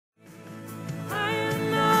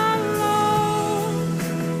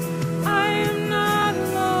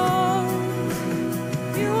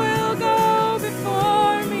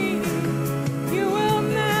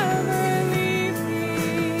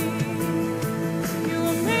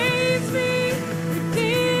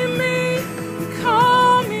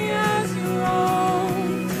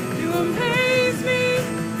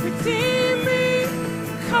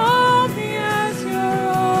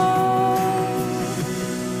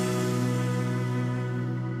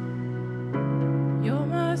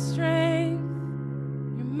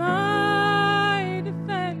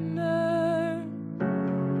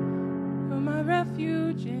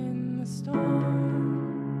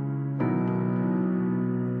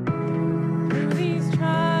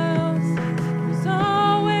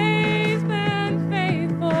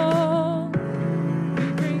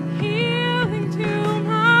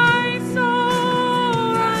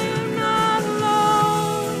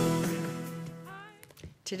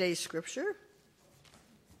Today's scripture,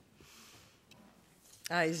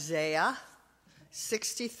 Isaiah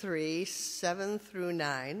 63, 7 through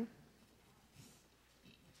 9,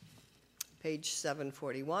 page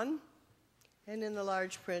 741, and in the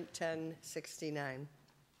large print, 1069.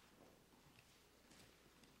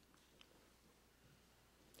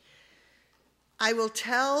 I will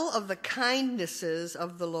tell of the kindnesses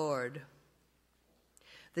of the Lord,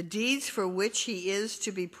 the deeds for which he is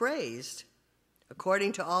to be praised,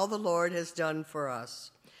 according to all the Lord has done for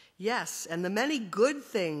us. Yes, and the many good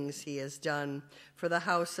things he has done for the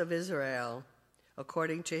house of Israel,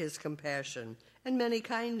 according to his compassion and many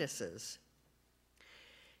kindnesses.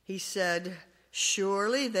 He said,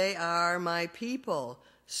 surely they are my people,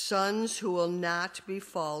 sons who will not be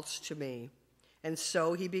false to me. And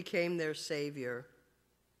so he became their Savior.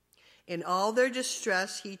 In all their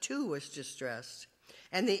distress, he too was distressed,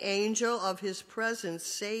 and the angel of his presence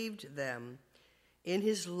saved them. In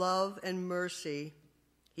his love and mercy,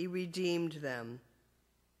 he redeemed them.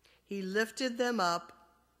 He lifted them up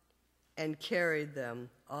and carried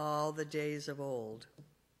them all the days of old.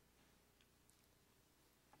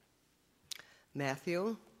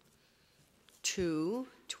 Matthew 2,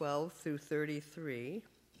 12 through 33.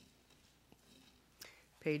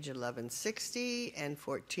 Page 1160 and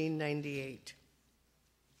 1498.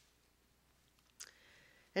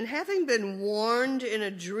 And having been warned in a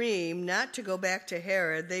dream not to go back to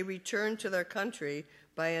Herod, they returned to their country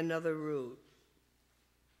by another route.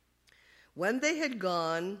 When they had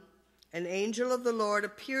gone, an angel of the Lord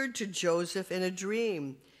appeared to Joseph in a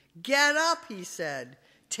dream. Get up, he said,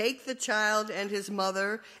 take the child and his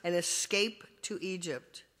mother and escape to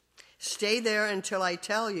Egypt. Stay there until I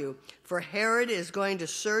tell you, for Herod is going to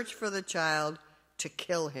search for the child to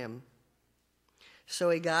kill him. So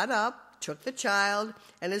he got up, took the child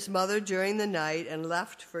and his mother during the night, and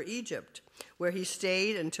left for Egypt, where he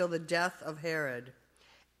stayed until the death of Herod.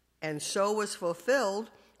 And so was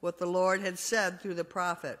fulfilled what the Lord had said through the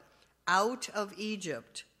prophet, out of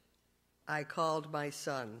Egypt I called my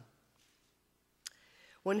son.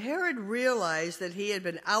 When Herod realized that he had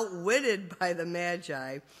been outwitted by the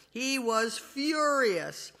Magi, he was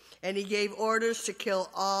furious, and he gave orders to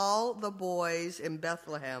kill all the boys in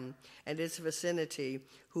Bethlehem and its vicinity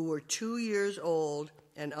who were 2 years old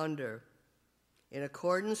and under, in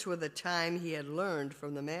accordance with the time he had learned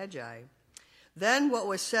from the Magi. Then what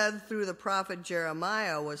was said through the prophet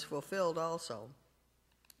Jeremiah was fulfilled also.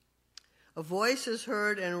 A voice is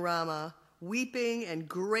heard in Ramah, weeping and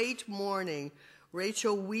great mourning,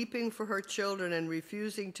 Rachel weeping for her children and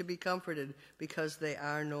refusing to be comforted because they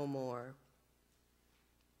are no more.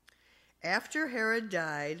 After Herod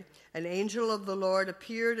died, an angel of the Lord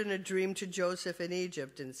appeared in a dream to Joseph in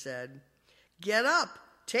Egypt and said, get up,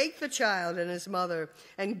 take the child and his mother,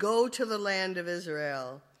 and go to the land of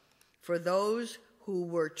Israel, for those who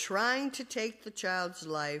were trying to take the child's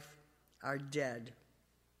life are dead.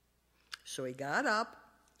 So he got up,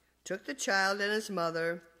 took the child and his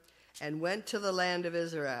mother, and went to the land of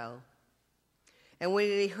Israel. And when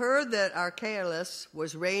he heard that Archelaus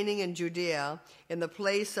was reigning in Judea in the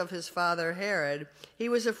place of his father Herod, he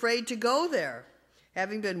was afraid to go there.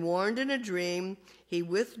 Having been warned in a dream, he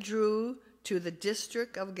withdrew to the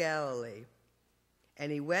district of Galilee.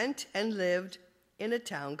 And he went and lived in a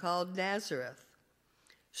town called Nazareth.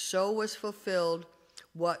 So was fulfilled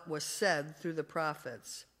what was said through the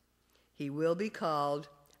prophets. He will be called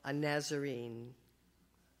a Nazarene.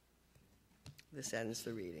 This ends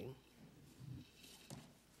the reading.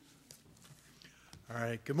 All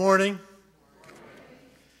right, good morning.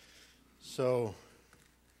 So,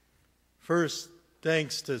 first,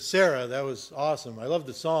 thanks to Sarah. That was awesome. I love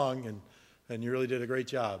the song, and you really did a great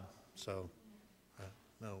job. So, I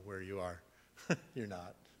don't know where you are. You're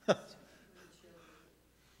not.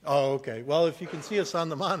 Oh, okay. Well, if you can see us on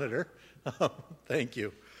the monitor, thank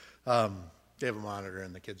you. They have a monitor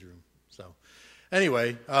in the kids' room. So,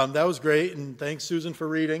 anyway, that was great, and thanks, Susan, for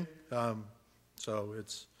reading.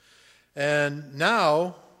 And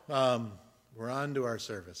now we're on to our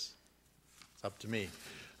service. It's up to me.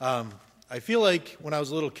 I feel like when I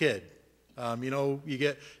was a little kid,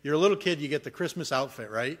 you're a little kid, you get the Christmas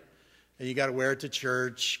outfit, right? And you got to wear it to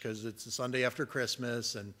church because it's the Sunday after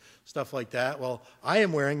Christmas and stuff like that. Well, I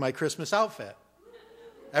am wearing my Christmas outfit.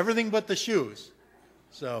 Everything but the shoes.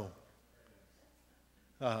 So,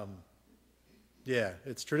 yeah,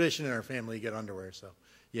 it's tradition in our family to get underwear, so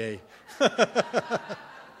yay.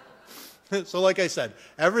 So like I said,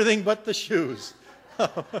 everything but the shoes.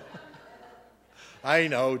 I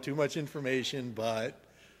know, too much information, but,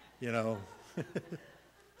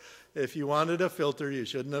 if you wanted a filter, you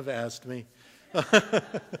shouldn't have asked me.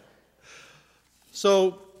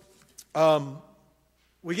 So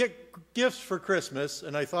we get gifts for Christmas,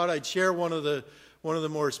 and I thought I'd share one of the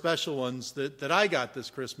more special ones that I got this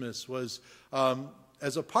Christmas was,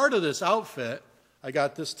 as a part of this outfit, I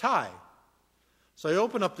got this tie. So I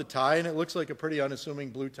open up the tie, and it looks like a pretty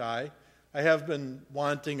unassuming blue tie. I have been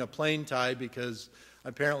wanting a plain tie because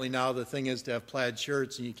apparently now the thing is to have plaid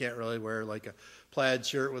shirts, and you can't really wear like a plaid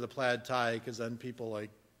shirt with a plaid tie because then people like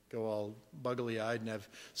go all buggly-eyed and have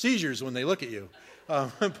seizures when they look at you.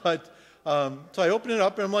 So I open it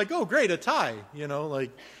up, and I'm like, oh, great, a tie,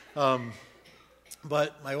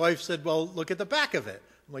 but my wife said, well, look at the back of it.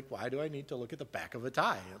 I'm like, why do I need to look at the back of a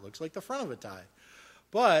tie? It looks like the front of a tie.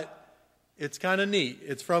 But it's kind of neat.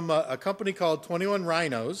 It's from a company called 21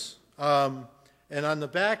 Rhinos. And on the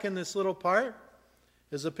back in this little part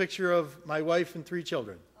is a picture of my wife and 3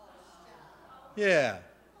 children. Yeah.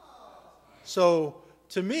 So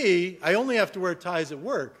to me, I only have to wear ties at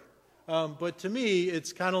work. But to me,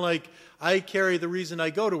 it's kind of like I carry the reason I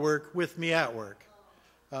go to work with me at work.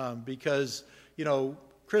 Because,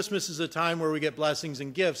 Christmas is a time where we get blessings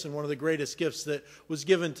and gifts. And one of the greatest gifts that was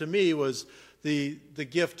given to me was the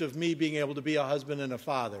gift of me being able to be a husband and a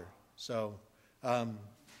father. So I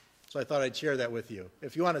thought I'd share that with you.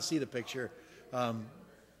 If you want to see the picture,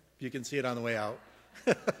 you can see it on the way out.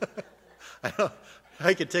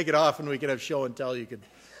 I could take it off and we could have show and tell. You could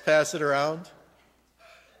pass it around.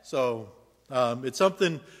 So it's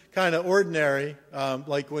something kind of ordinary,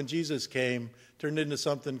 like when Jesus came, turned into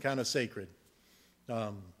something kind of sacred.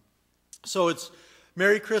 So it's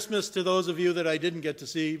Merry Christmas to those of you that I didn't get to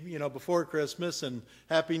see, before Christmas, and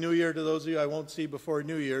Happy New Year to those of you I won't see before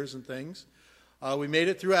New Year's and things. We made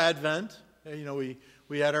it through Advent.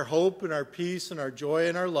 We had our hope and our peace and our joy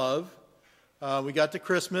and our love. We got to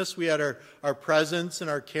Christmas. We had our presents and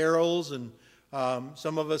our carols, and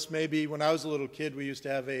some of us maybe, when I was a little kid, we used to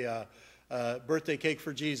have a birthday cake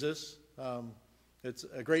for Jesus. It's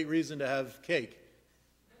a great reason to have cake.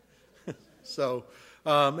 So,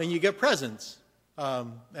 and you get presents.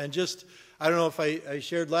 And just, I don't know if I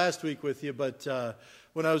shared last week with you, but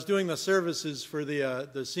when I was doing the services for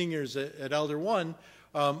the seniors at Elder One,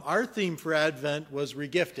 our theme for Advent was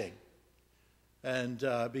regifting. And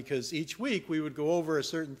because each week we would go over a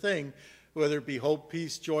certain thing, whether it be hope,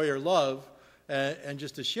 peace, joy, or love, and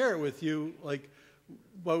just to share it with you, like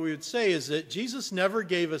what we would say is that Jesus never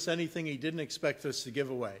gave us anything he didn't expect us to give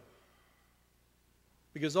away.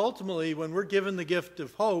 Because ultimately, when we're given the gift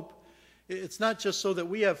of hope, it's not just so that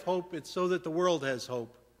we have hope, it's so that the world has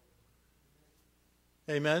hope.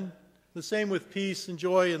 Amen? The same with peace and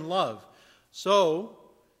joy and love. So,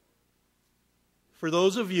 for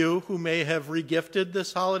those of you who may have regifted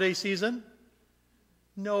this holiday season,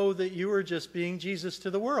 know that you are just being Jesus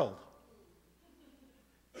to the world.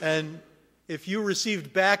 And if you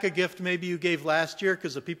received back a gift maybe you gave last year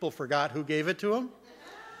because the people forgot who gave it to them,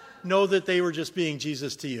 know that they were just being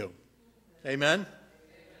Jesus to you. Amen?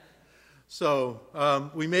 So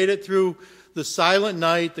we made it through the silent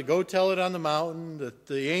night, the go tell it on the mountain,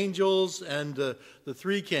 the angels, and the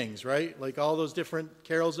 3 kings, right? Like all those different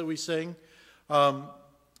carols that we sing.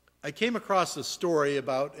 I came across a story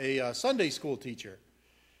about a Sunday school teacher.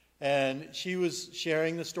 And she was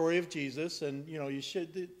sharing the story of Jesus, and you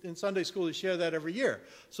should, in Sunday school you share that every year.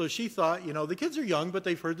 So she thought, the kids are young, but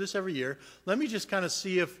they've heard this every year. Let me just kind of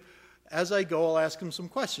see if, as I go, I'll ask them some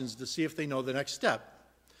questions to see if they know the next step.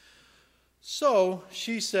 So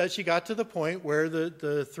she said she got to the point where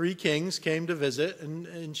the 3 kings came to visit,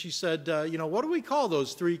 and she said, what do we call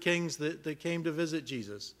those 3 kings that came to visit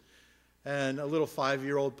Jesus? And a little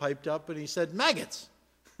 5-year-old piped up, and he said, maggots.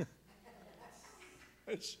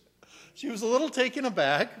 She was a little taken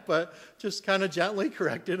aback, but just kind of gently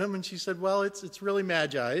corrected him, and she said, well, it's really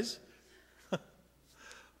magi's.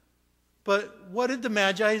 But what did the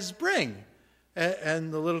magi's bring?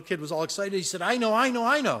 And the little kid was all excited. He said, I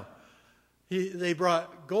know. They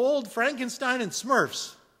brought gold, Frankenstein, and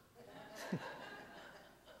Smurfs.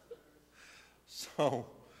 So,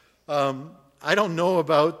 I don't know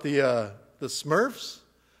about the Smurfs,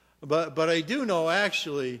 but I do know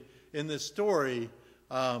actually in this story,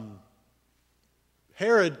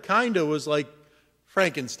 Herod kind of was like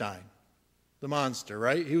Frankenstein, the monster,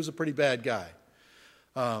 right? He was a pretty bad guy.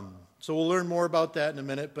 So we'll learn more about that in a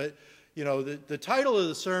minute. But, the title of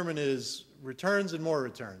the sermon is Returns and More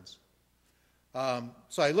Returns.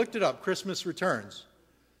 So I looked it up, Christmas Returns.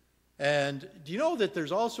 And do you know that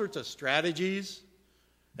there's all sorts of strategies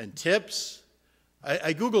and tips?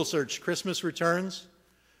 I Google searched Christmas Returns.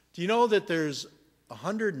 Do you know that there's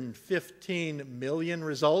 115 million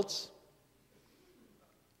results?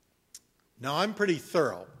 Now, I'm pretty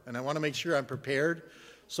thorough, and I want to make sure I'm prepared.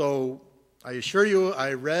 So I assure you,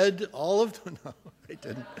 I read all of them. No, I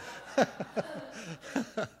didn't.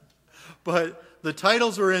 But the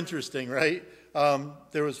titles were interesting, right?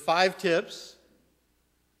 There was 5 tips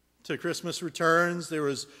to Christmas returns. There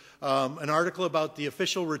was an article about the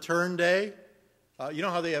official return day. You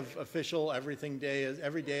know how they have official everything day,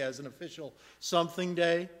 every day has an official something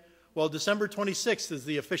day? Well, December 26th is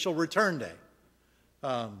the official return day.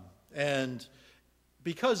 And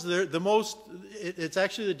because it's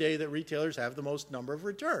actually the day that retailers have the most number of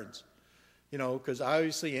returns. You know, because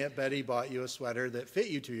obviously Aunt Betty bought you a sweater that fit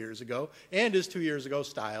you 2 years ago and is 2 years ago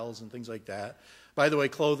styles and things like that. By the way,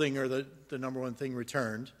 clothing are the number one thing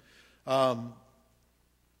returned.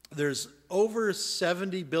 There's over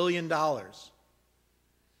 $70 billion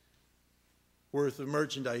worth of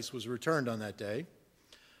merchandise was returned on that day.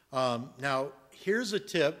 Now, here's a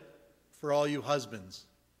tip for all you husbands.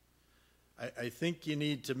 I think you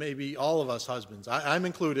need to, maybe all of us husbands, I'm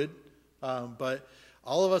included, but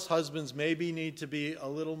all of us husbands maybe need to be a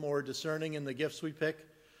little more discerning in the gifts we pick,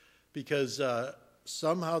 because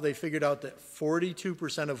somehow they figured out that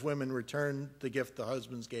 42% of women returned the gift the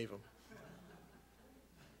husbands gave them.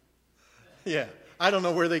 Yeah, I don't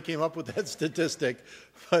know where they came up with that statistic,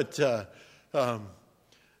 but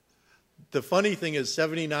the funny thing is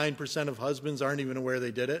 79% of husbands aren't even aware they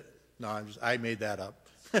did it. No, I made that up.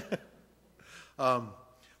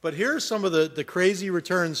 But here are some of the crazy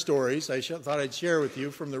return stories I thought I'd share with you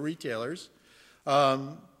from the retailers.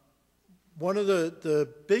 One of the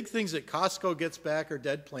big things that Costco gets back are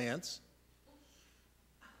dead plants.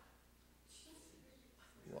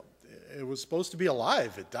 Well, it was supposed to be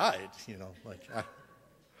alive. It died, you know.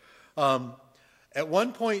 At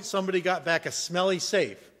one point, somebody got back a smelly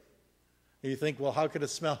safe. And you think, well, how could a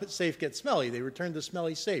safe get smelly? They returned the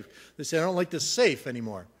smelly safe. They said, I don't like this safe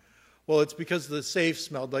anymore. Well, it's because the safe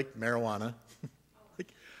smelled like marijuana.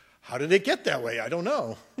 How did it get that way? I don't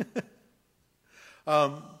know.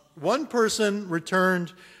 One person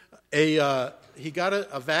returned he got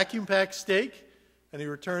a vacuum-packed steak, and he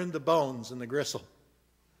returned the bones and the gristle.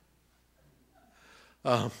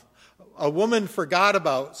 A woman forgot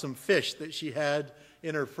about some fish that she had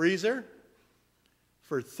in her freezer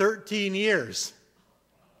for 13 years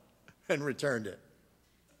and returned it.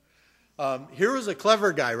 Here was a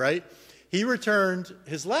clever guy, right? He returned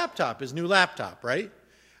his laptop, his new laptop, right?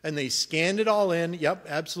 And they scanned it all in. Yep,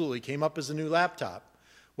 absolutely. Came up as a new laptop.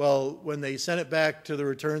 Well, when they sent it back to the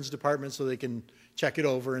returns department so they can check it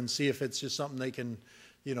over and see if it's just something they can,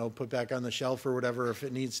 you know, put back on the shelf or whatever, if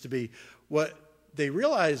it needs to be, what they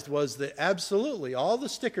realized was that absolutely all the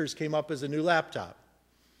stickers came up as a new laptop.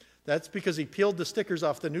 That's because he peeled the stickers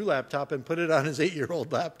off the new laptop and put it on his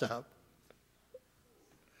 8-year-old laptop.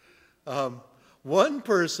 One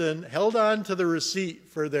person held on to the receipt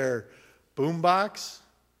for their boombox.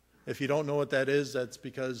 If you don't know what that is, that's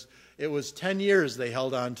because it was 10 years they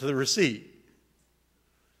held on to the receipt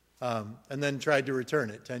and then tried to return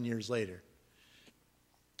it 10 years later.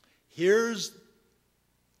 Here's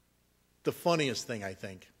the funniest thing, I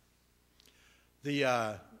think.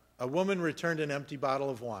 A woman returned an empty bottle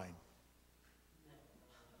of wine.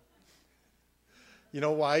 You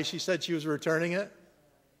know why she said she was returning it?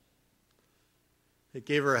 It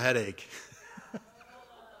gave her a headache.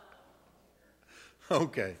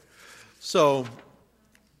 Okay. So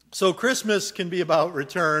Christmas can be about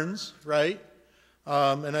returns, right?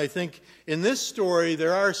 And I think in this story,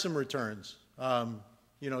 there are some returns.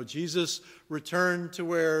 Jesus returned to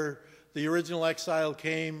where the original exile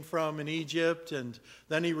came from in Egypt, and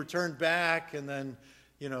then he returned back, and then,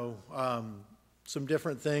 some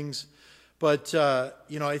different things. But,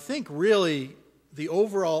 I think really the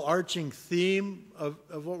overall arching theme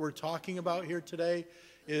of what we're talking about here today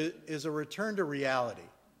is a return to reality.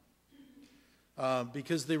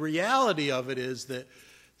 Because the reality of it is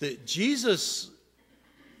that Jesus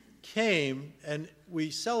came, and we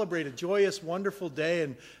celebrate a joyous, wonderful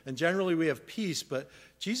day, and generally we have peace, but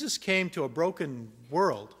Jesus came to a broken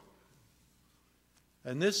world.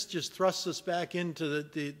 And this just thrusts us back into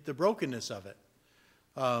the brokenness of it.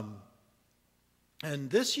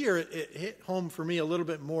 And this year it hit home for me a little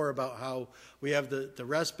bit more about how we have the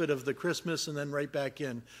respite of the Christmas and then right back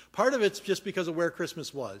in. Part of it's just because of where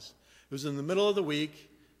Christmas was. It was in the middle of the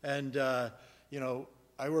week, and, I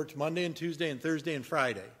worked Monday and Tuesday and Thursday and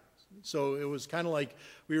Friday. So it was kind of like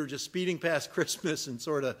we were just speeding past Christmas and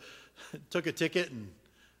sort of took a ticket and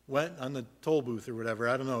went on the toll booth or whatever.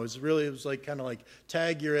 I don't know. It was like kind of like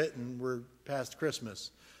tag, you're it, and we're past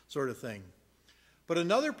Christmas sort of thing. But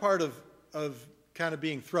another part of kind of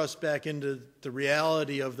being thrust back into the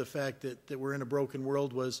reality of the fact that we're in a broken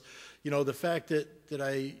world was, the fact that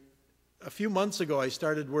a few months ago, I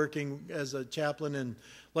started working as a chaplain in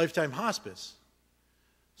Lifetime Hospice.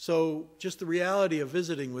 So just the reality of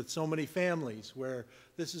visiting with so many families where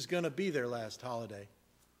this is going to be their last holiday.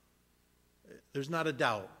 There's not a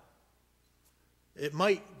doubt. It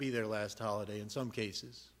might be their last holiday in some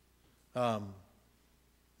cases.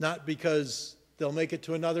 Not because they'll make it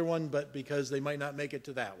to another one, but because they might not make it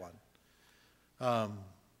to that one.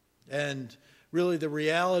 And really the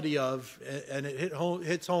reality of, and it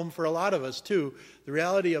hits home for a lot of us too, the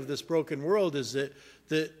reality of this broken world is that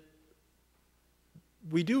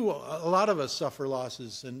we do, a lot of us suffer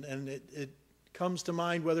losses, and it comes to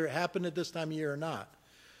mind whether it happened at this time of year or not.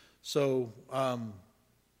 So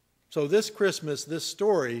this Christmas, this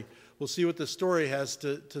story, we'll see what the story has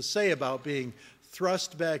to say about being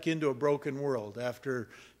thrust back into a broken world after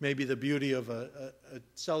maybe the beauty of a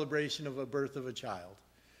celebration of a birth of a child,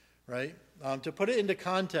 right? To put it into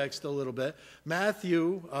context a little bit,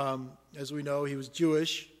 Matthew, as we know, he was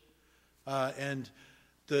Jewish, and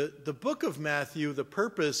the book of Matthew, the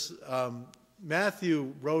purpose,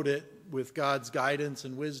 Matthew wrote it with God's guidance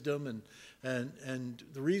and wisdom, and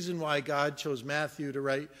the reason why God chose Matthew to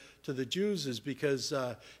write to the Jews is because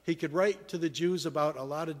he could write to the Jews about a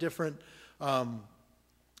lot of different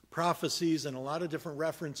prophecies and a lot of different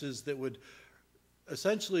references that would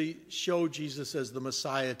essentially show Jesus as the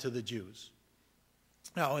Messiah to the Jews.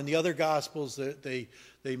 Now, in the other Gospels, they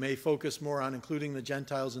may focus more on including the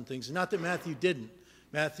Gentiles and things. Not that Matthew didn't.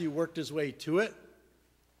 Matthew worked his way to it,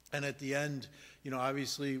 and at the end,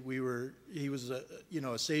 obviously he was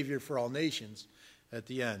a savior for all nations at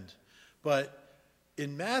the end. But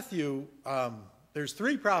in Matthew, there's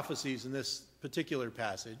 3 prophecies in this particular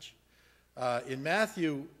passage. In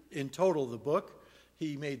Matthew, in total, the book,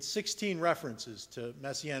 he made 16 references to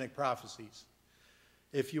messianic prophecies.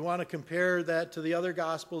 If you want to compare that to the other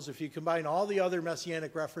Gospels, if you combine all the other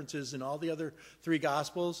messianic references in all the other 3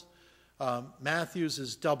 Gospels, Matthew's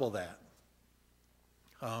is double that.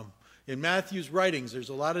 In Matthew's writings, there's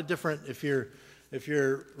a lot of different, if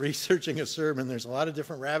you're researching a sermon, there's a lot of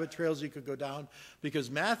different rabbit trails you could go down,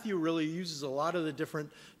 because Matthew really uses a lot of the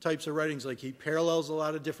different types of writings. Like, he parallels a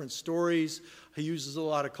lot of different stories. He uses a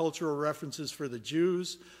lot of cultural references for the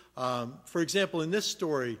Jews. For example, in this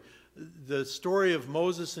story, the story of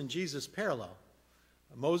Moses and Jesus parallel.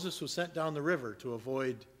 Moses was sent down the river to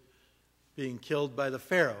avoid being killed by the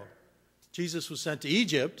Pharaoh. Jesus was sent to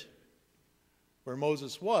Egypt, where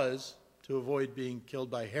Moses was, to avoid being killed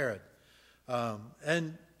by Herod.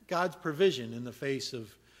 And God's provision in the face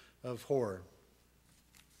of horror.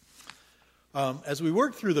 As we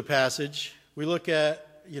work through the passage, we look at,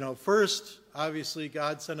 first, obviously,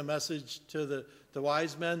 God sent a message to the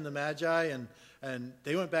wise men, the Magi, and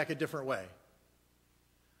they went back a different way,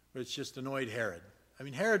 which just annoyed Herod. I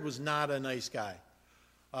mean, Herod was not a nice guy.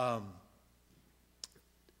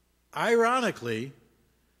 Ironically,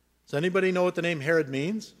 does anybody know what the name Herod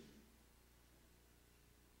means?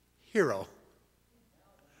 Hero.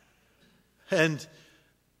 And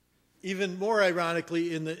even more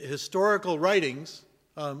ironically, in the historical writings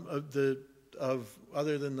of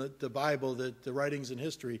other than the Bible, the writings in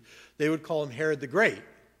history, they would call him Herod the Great.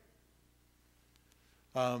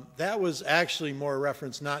 That was actually more a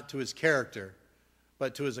reference not to his character,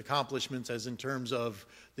 but to his accomplishments, as in terms of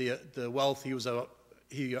the wealth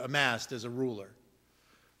he amassed as a ruler.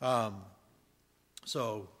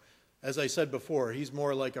 So, as I said before, he's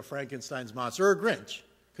more like a Frankenstein's monster, or a Grinch,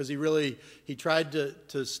 because he tried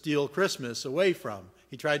to steal Christmas away from.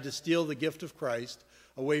 He tried to steal the gift of Christ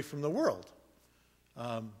away from the world,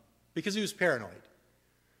 because he was paranoid.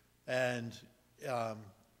 And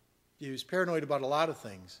he was paranoid about a lot of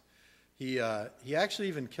things. He actually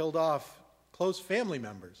even killed off close family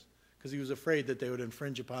members because he was afraid that they would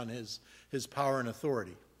infringe upon his power and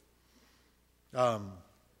authority.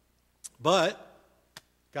 But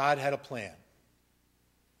God had a plan.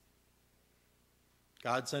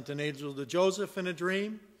 God sent an angel to Joseph in a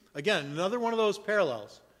dream. Again, another one of those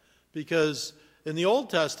parallels. Because in the Old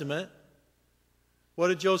Testament, what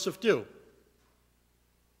did Joseph do?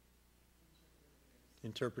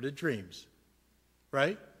 Interpreted dreams.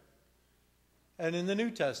 Right? And in the New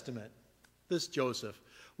Testament, this Joseph.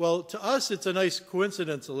 Well, to us, it's a nice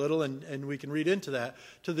coincidence a little, and we can read into that.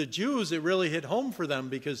 To the Jews, it really hit home for them,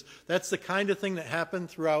 because that's the kind of thing that happened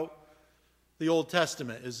throughout the Old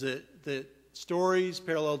Testament, is that stories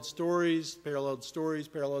paralleled stories, paralleled stories,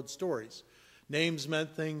 paralleled stories. Names meant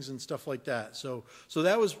things and stuff like that. So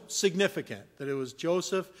that was significant, that it was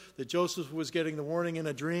Joseph, that Joseph was getting the warning in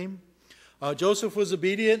a dream. Joseph was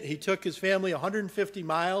obedient. He took his family 150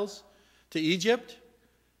 miles to Egypt.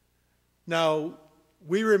 Now,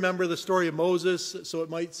 we remember the story of Moses, so it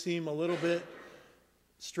might seem a little bit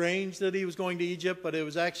strange that he was going to Egypt, but it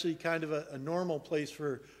was actually kind of a normal place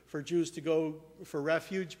for Jews to go for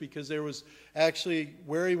refuge, because there was actually,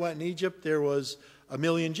 where he went in Egypt, there was 1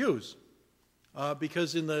 million Jews.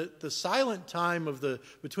 Because in the silent time of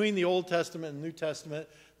between the Old Testament and New Testament,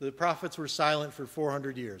 the prophets were silent for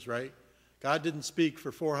 400 years, right? God didn't speak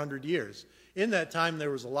for 400 years. In that time, there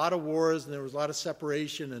was a lot of wars, and there was a lot of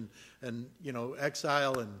separation and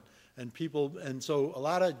exile and people. And so a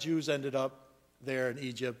lot of Jews ended up there in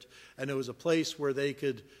Egypt, and it was a place where they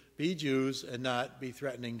could be Jews and not be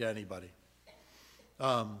threatening to anybody.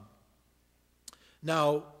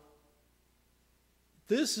 Now,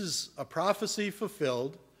 this is a prophecy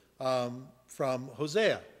fulfilled from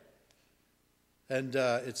Hosea. And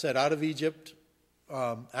it said, out of Egypt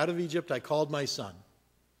I called my son.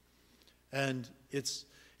 And it's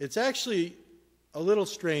actually a little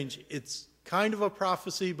strange. It's kind of a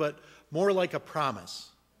prophecy, but more like a promise.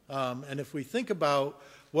 And if we think about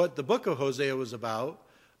what the book of Hosea was about,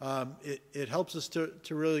 it helps us to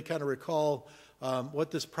really kind of recall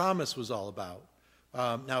what this promise was all about.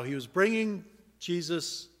 Now, he was bringing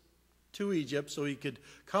Jesus to Egypt so he could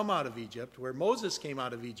come out of Egypt, where Moses came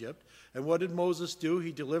out of Egypt. And what did Moses do?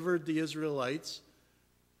 He delivered the Israelites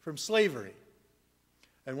from slavery.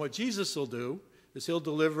 And what Jesus will do is he'll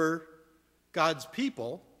deliver God's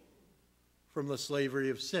people from the slavery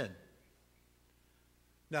of sin.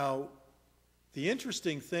 Now, the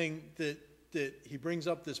interesting thing that he brings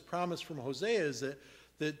up this promise from Hosea is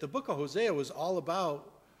that the book of Hosea was all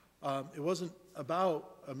about, it wasn't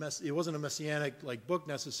a messianic book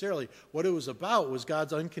necessarily. What it was about was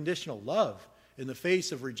God's unconditional love in the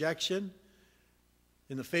face of rejection,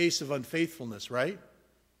 in the face of unfaithfulness, right?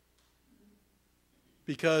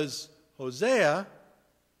 Because Hosea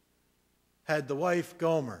had the wife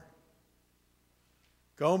Gomer.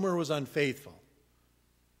 Gomer was unfaithful.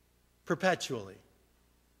 Perpetually.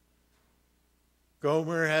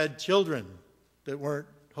 Gomer had children that weren't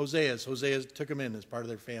Hosea's. Hosea took them in as part of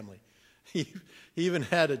their family. He even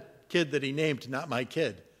had a kid that he named Not My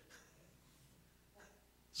Kid.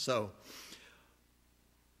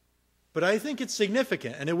 But I think it's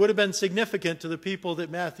significant, and it would have been significant to the people that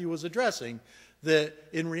Matthew was addressing, that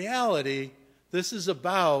in reality, this is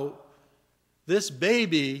about this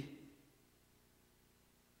baby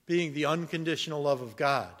being the unconditional love of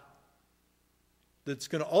God. That's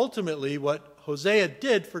going to ultimately, what Hosea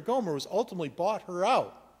did for Gomer was ultimately bought her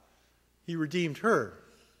out. He redeemed her,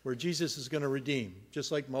 where Jesus is going to redeem,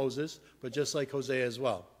 just like Moses, but just like Hosea as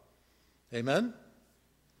well. Amen?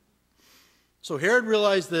 So Herod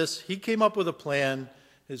realized this. He came up with a plan.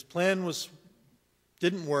 His plan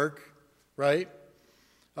didn't work, right?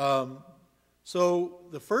 So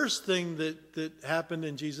the first thing that happened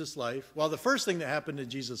in Jesus' life, the first thing that happened in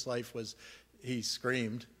Jesus' life was he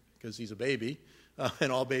screamed, because he's a baby.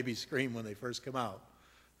 And all babies scream when they first come out.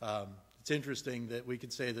 It's interesting that we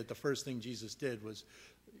could say that the first thing Jesus did was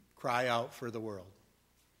cry out for the world.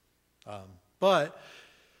 So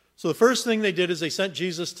the first thing they did is they sent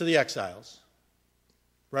Jesus to the exiles,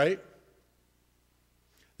 right?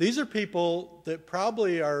 These are people that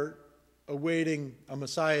probably are awaiting a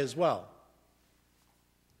Messiah as well.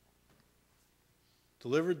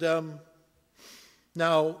 Delivered them.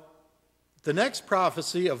 Now, the next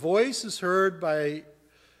prophecy, a voice is heard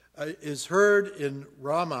in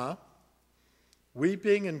Ramah,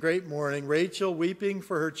 weeping in great mourning, Rachel weeping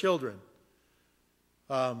for her children.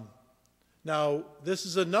 Now, this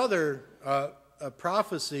is another a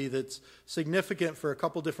prophecy that's significant for a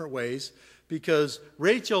couple different ways, because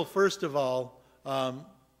Rachel, first of all,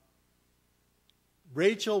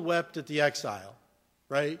 Rachel wept at the exile,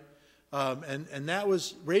 right? And that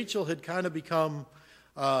was, Rachel had kind of become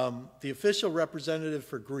the official representative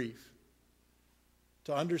for grief.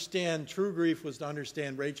 To understand true grief was to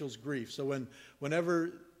understand Rachel's grief. So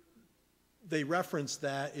whenever they reference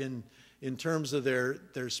that in terms of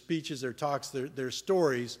their speeches, their talks, their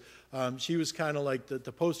stories, she was kind of like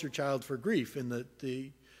the poster child for grief in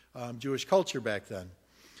the Jewish culture back then.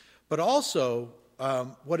 But also,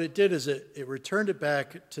 what it did is it returned it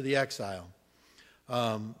back to the exile.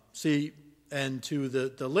 And to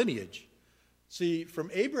the lineage. See, from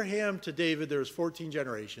Abraham to David, there was 14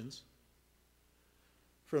 generations.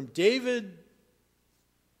 From David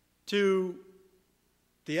to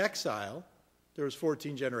the exile, there was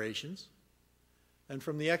 14 generations. And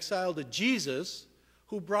from the exile to Jesus,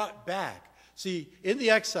 who brought back. See, in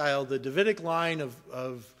the exile, the Davidic line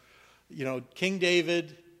of King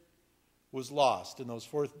David was lost in those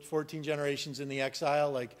 14 generations in the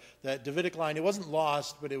exile. Like that Davidic line, it wasn't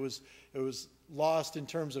lost, but it was lost in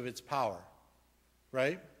terms of its power.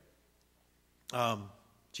 right?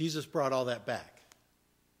 Jesus brought all that back.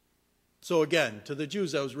 So again, to the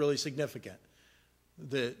Jews, that was really significant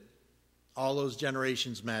that all those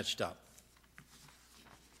generations matched up.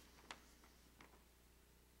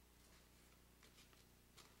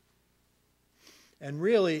 And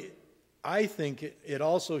really, I think it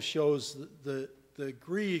also shows the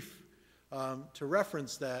grief, to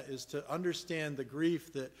reference that, is to understand the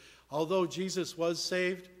grief that although Jesus was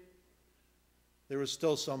saved, there was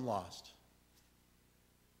still some lost.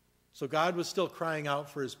 So God was still crying out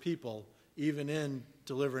for his people, even in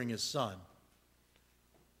delivering his son.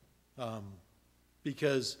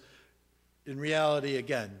 Because in reality,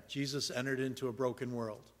 again, Jesus entered into a broken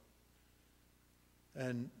world.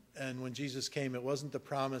 And when Jesus came, it wasn't the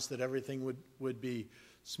promise that everything would be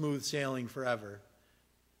smooth sailing forever.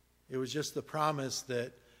 It was just the promise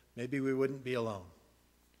that maybe we wouldn't be alone.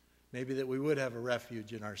 Maybe that we would have a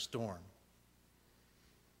refuge in our storm.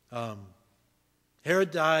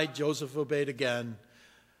 Herod died. Joseph obeyed again.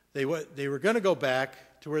 They were going to go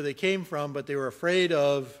back to where they came from, but they were afraid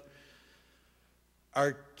of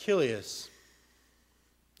Archelaus.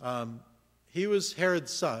 He was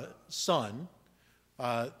Herod's son.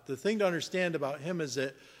 The thing to understand about him is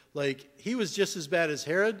that, he was just as bad as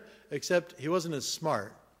Herod, except he wasn't as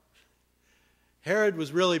smart. Herod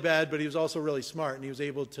was really bad, but he was also really smart, and he was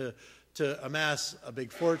able to amass a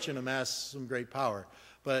big fortune, amass some great power.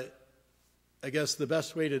 But I guess the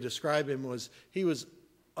best way to describe him was he was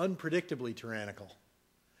unpredictably tyrannical.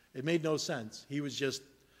 It made no sense. He was just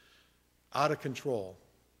out of control.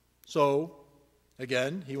 So,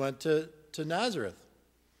 again, he went to Nazareth.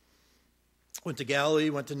 Went to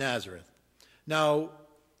Galilee, went to Nazareth. Now,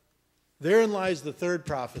 therein lies the third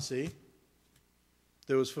prophecy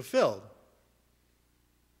that was fulfilled.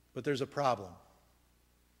 But there's a problem.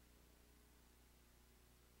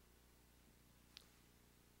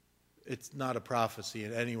 It's not a prophecy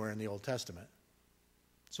anywhere in the Old Testament.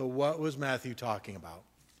 So what was Matthew talking about?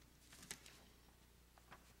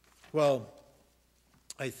 Well,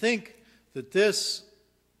 I think that this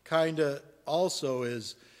kind of also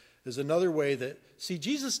is another way that, see,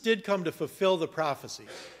 Jesus did come to fulfill the prophecies,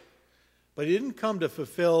 but he didn't come to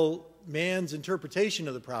fulfill man's interpretation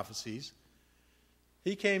of the prophecies.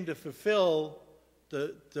 He came to fulfill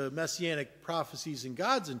the messianic prophecies in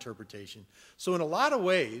God's interpretation. So in a lot of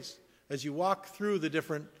ways, as you walk through the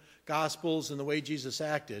different Gospels and the way Jesus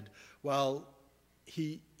acted, while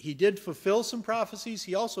he did fulfill some prophecies,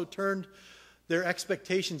 he also turned their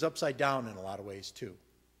expectations upside down in a lot of ways too.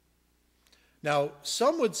 Now,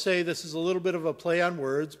 some would say this is a little bit of a play on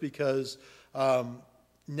words because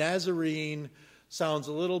Nazarene sounds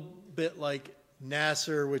a little bit like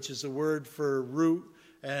Nasser, which is a word for root,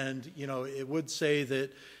 and it would say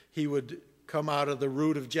that he would come out of the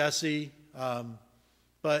root of Jesse.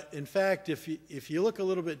 But in fact, if you look a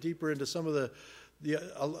little bit deeper into some of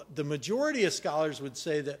the majority of scholars would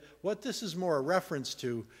say that what this is more a reference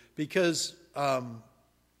to, because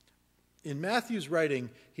in Matthew's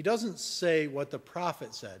writing, he doesn't say what the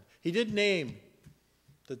prophet said. He did name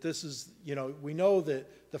that this is, we know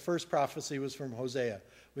that the first prophecy was from Hosea.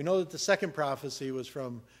 We know that the second prophecy was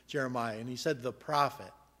from Jeremiah, and he said the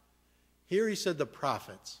prophet. Here he said the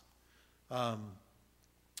prophets. And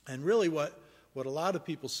really what a lot of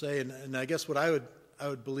people say, and I guess what I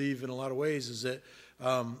would believe in a lot of ways, is that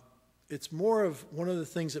it's more of one of the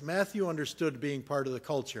things that Matthew understood being part of the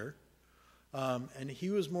culture. And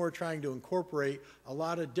he was more trying to incorporate a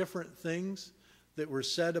lot of different things that were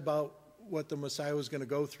said about what the Messiah was going to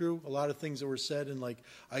go through. A lot of things that were said in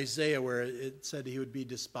Isaiah, where it said he would be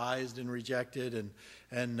despised and rejected,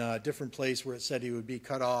 and a different place where it said he would be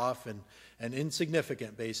cut off and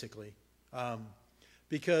insignificant, basically.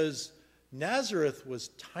 Because Nazareth was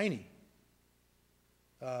tiny.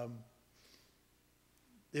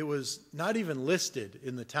 It was not even listed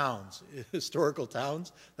in the towns, historical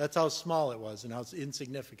towns. That's how small it was and how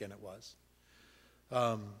insignificant it was.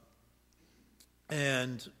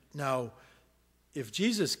 And now, if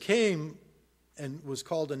Jesus came and was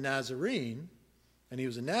called a Nazarene, and he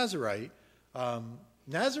was a Nazarite,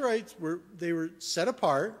 Nazarites were set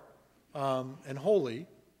apart and holy.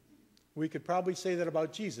 We could probably say that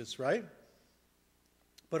about Jesus, right?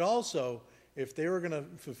 But also, if they were going to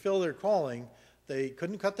fulfill their calling, they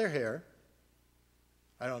couldn't cut their hair.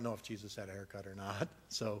 I don't know if Jesus had a haircut or not,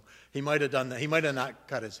 so he might have done that. He might have not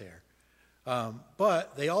cut his hair.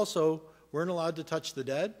 But they also weren't allowed to touch the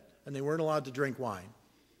dead, and they weren't allowed to drink wine.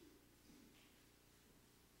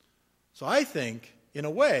 So I think, in a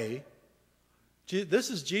way, this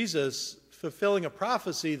is Jesus fulfilling a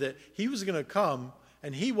prophecy that he was going to come,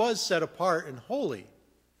 and he was set apart and holy.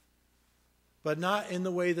 but not in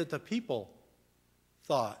the way that the people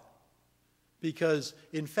thought. Because,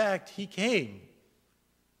 in fact, he came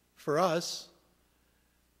for us,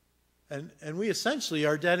 and we essentially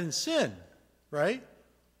are dead in sin, right?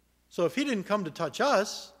 So if he didn't come to touch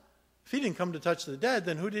us, if he didn't come to touch the dead,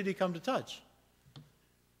 then who did he come to touch?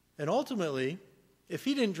 And ultimately, if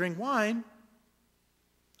he didn't drink wine,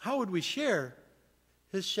 how would we share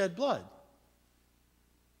his shed blood?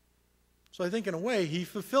 So I think in a way, he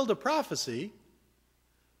fulfilled a prophecy,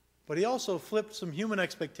 but he also flipped some human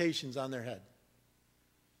expectations on their head,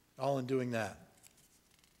 all in doing that.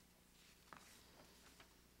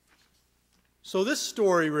 So this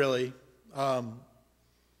story really kind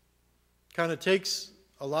of takes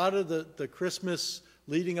a lot of the Christmas,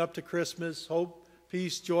 leading up to Christmas, hope,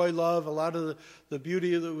 peace, joy, love, a lot of the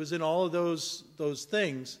beauty that was in all of those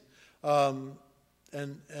things, and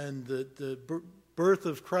the birth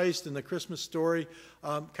of Christ and the Christmas story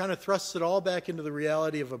kind of thrusts it all back into the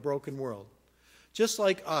reality of a broken world. Just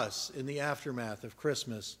like us in the aftermath of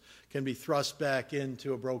Christmas can be thrust back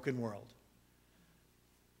into a broken world.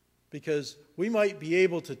 Because we might be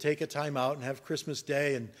able to take a time out and have Christmas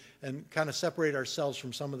Day and kind of separate ourselves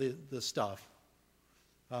from some of the stuff.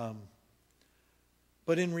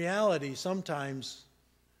 But in reality, sometimes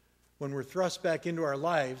when we're thrust back into our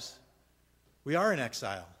lives, we are in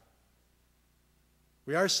exile.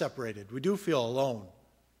 We are separated. We do feel alone.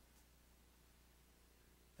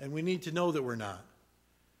 And we need to know that we're not.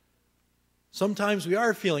 Sometimes we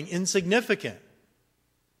are feeling insignificant.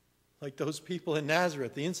 Like those people in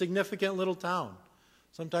Nazareth, the insignificant little town.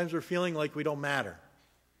 Sometimes we're feeling like we don't matter.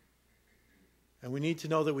 And we need to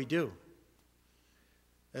know that we do.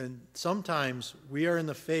 And sometimes we are in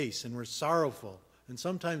the face and we're sorrowful. And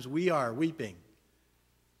sometimes we are weeping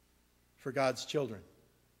for God's children.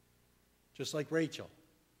 Just like Rachel.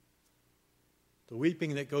 The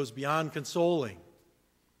weeping that goes beyond consoling.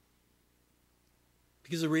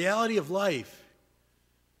 Because the reality of life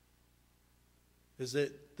is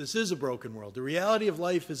that this is a broken world. The reality of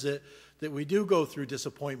life is that we do go through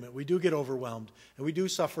disappointment. We do get overwhelmed. And we do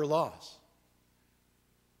suffer loss.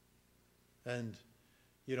 And,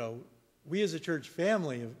 you know, we as a church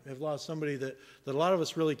family have lost somebody that a lot of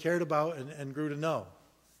us really cared about and grew to know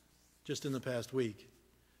just in the past week.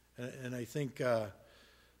 And I think,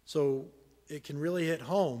 so it can really hit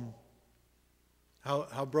home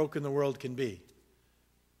how broken the world can be.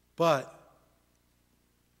 But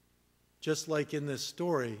just like in this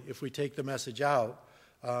story, if we take the message out,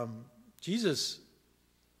 Jesus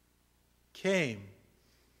came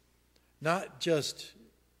not just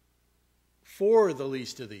for the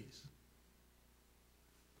least of these,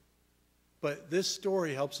 but this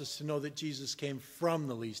story helps us to know that Jesus came from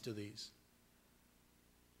the least of these.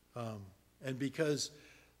 And because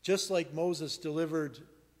just like Moses delivered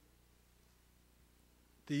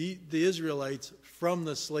the Israelites from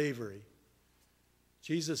the slavery,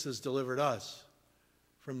 Jesus has delivered us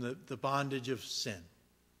from the bondage of sin,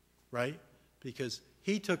 right? Because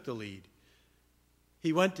he took the lead.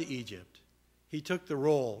 He went to Egypt. He took the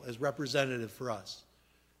role as representative for us.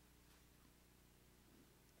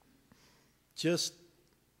 Just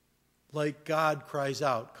like God cries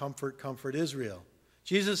out, "Comfort, comfort Israel."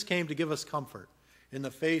 Jesus came to give us comfort in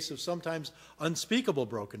the face of sometimes unspeakable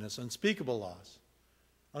brokenness, unspeakable loss,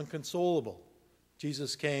 unconsolable.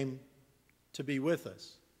 Jesus came to be with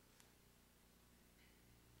us.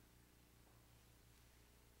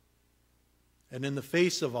 And in the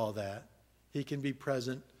face of all that, he can be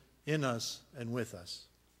present in us and with us.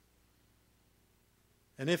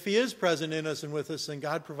 And if he is present in us and with us, then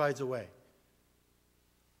God provides a way.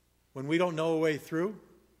 When we don't know a way through,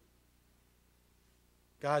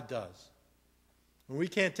 God does. When we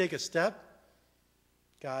can't take a step,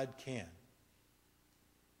 God can.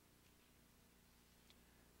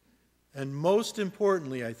 And most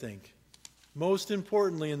importantly, I think, most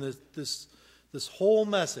importantly in this whole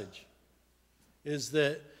message is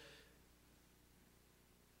that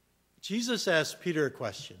Jesus asked Peter a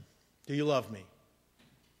question. Do you love me?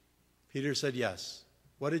 Peter said yes.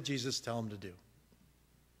 What did Jesus tell him to do?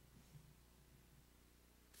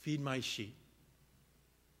 Feed my sheep.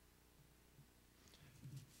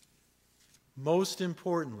 Most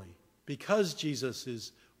importantly, because Jesus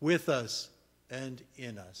is with us and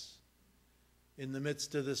in us, in the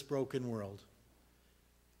midst of this broken world,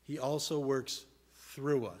 he also works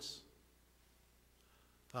through us.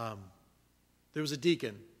 There was a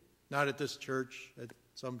deacon, not at this church, at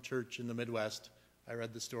some church in the Midwest. I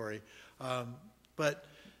read the story. But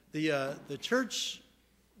the church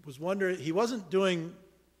was wondering, he wasn't doing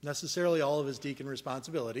necessarily all of his deacon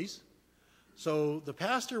responsibilities. So the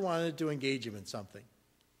pastor wanted to engage him in something,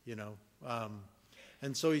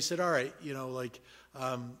 And so he said, all right,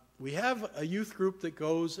 we have a youth group that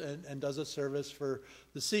goes and does a service for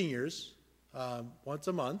the seniors once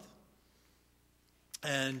a month.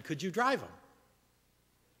 And could you drive them?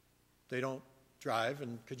 They don't drive,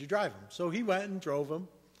 and could you drive them? So he went and drove them.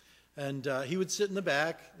 And he would sit in the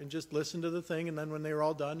back and just listen to the thing. And then when they were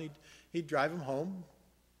all done, he'd drive them home.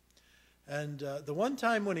 And the one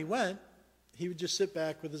time when he went, he would just sit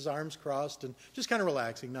back with his arms crossed and just kind of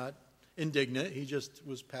relaxing, not indignant. He just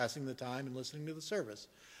was passing the time and listening to the service.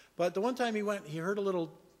 But the one time he went, he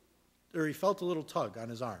felt a little tug on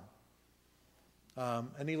his arm.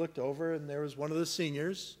 And he looked over, and there was one of the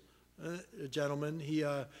seniors, a gentleman. He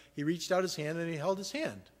reached out his hand, and he held his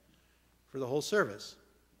hand for the whole service.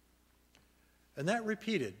 And that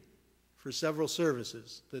repeated for several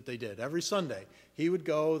services that they did. Every Sunday, he would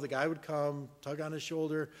go, the guy would come, tug on his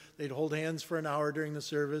shoulder. They'd hold hands for an hour during the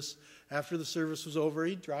service. After the service was over,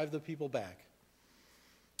 he'd drive the people back.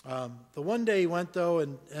 The one day he went, though,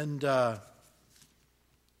 and the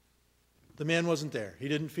man wasn't there. He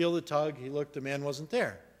didn't feel the tug. He looked, the man wasn't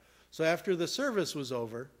there. So after the service was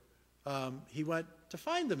over, he went to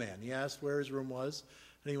find the man. He asked where his room was,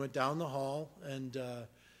 and he went down the hall, and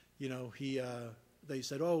they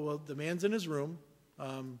said, oh, well, the man's in his room.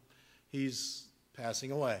 He's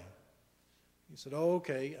passing away. He said, oh,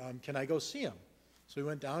 okay, can I go see him? So he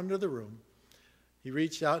went down to the room. He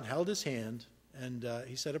reached out and held his hand, and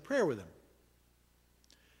he said a prayer with him.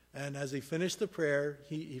 And as he finished the prayer,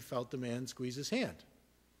 he felt the man squeeze his hand.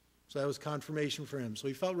 So that was confirmation for him. So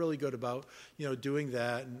he felt really good about, doing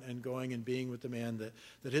that and going and being with the man,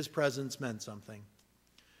 that his presence meant something.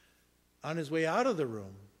 On his way out of the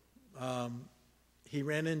room, he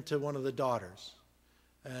ran into one of the daughters.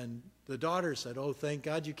 And the daughter said, oh, thank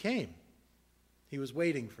God you came. He was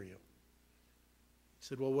waiting for you. He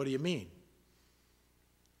said, well, what do you mean?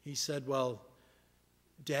 He said, well,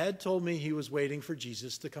 Dad told me he was waiting for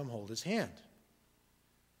Jesus to come hold his hand. I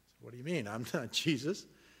said, what do you mean? I'm not Jesus.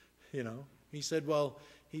 He said, well,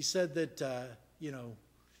 he said that,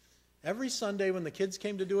 every Sunday when the kids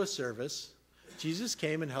came to do a service, Jesus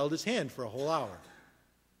came and held his hand for a whole hour.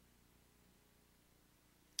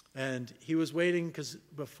 And he was waiting because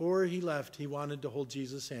before he left, he wanted to hold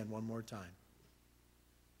Jesus' hand one more time.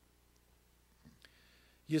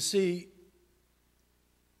 You see,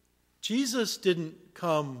 Jesus didn't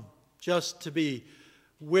come just to be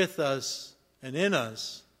with us and in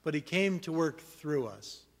us, but he came to work through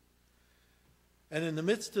us. And in the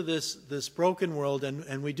midst of this broken world,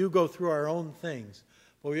 and we do go through our own things,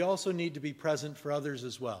 but we also need to be present for others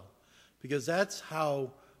as well, because that's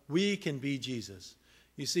how we can be Jesus.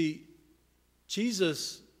 You see,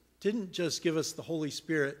 Jesus didn't just give us the Holy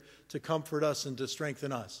Spirit to comfort us and to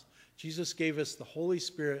strengthen us. Jesus gave us the Holy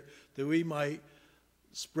Spirit that we might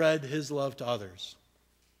spread his love to others.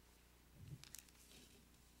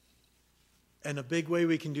 And a big way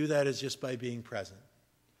we can do that is just by being present.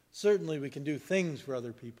 Certainly we can do things for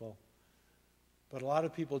other people, but a lot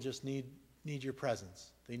of people just need your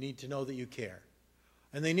presence. They need to know that you care.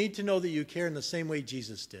 And they need to know that you care in the same way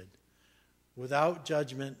Jesus did. Without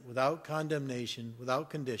judgment, without condemnation, without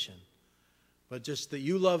condition. But just that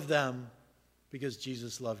you love them because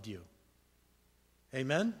Jesus loved you.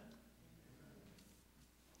 Amen?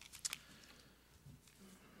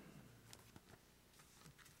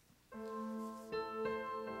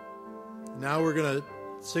 Now we're going to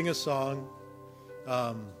sing a song.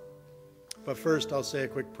 But first I'll say a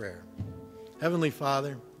quick prayer. Heavenly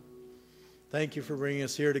Father, thank you for bringing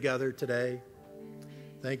us here together today.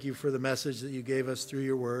 Thank you for the message that you gave us through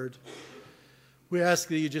your word. We ask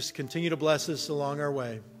that you just continue to bless us along our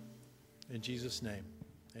way. In Jesus' name,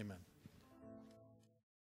 amen.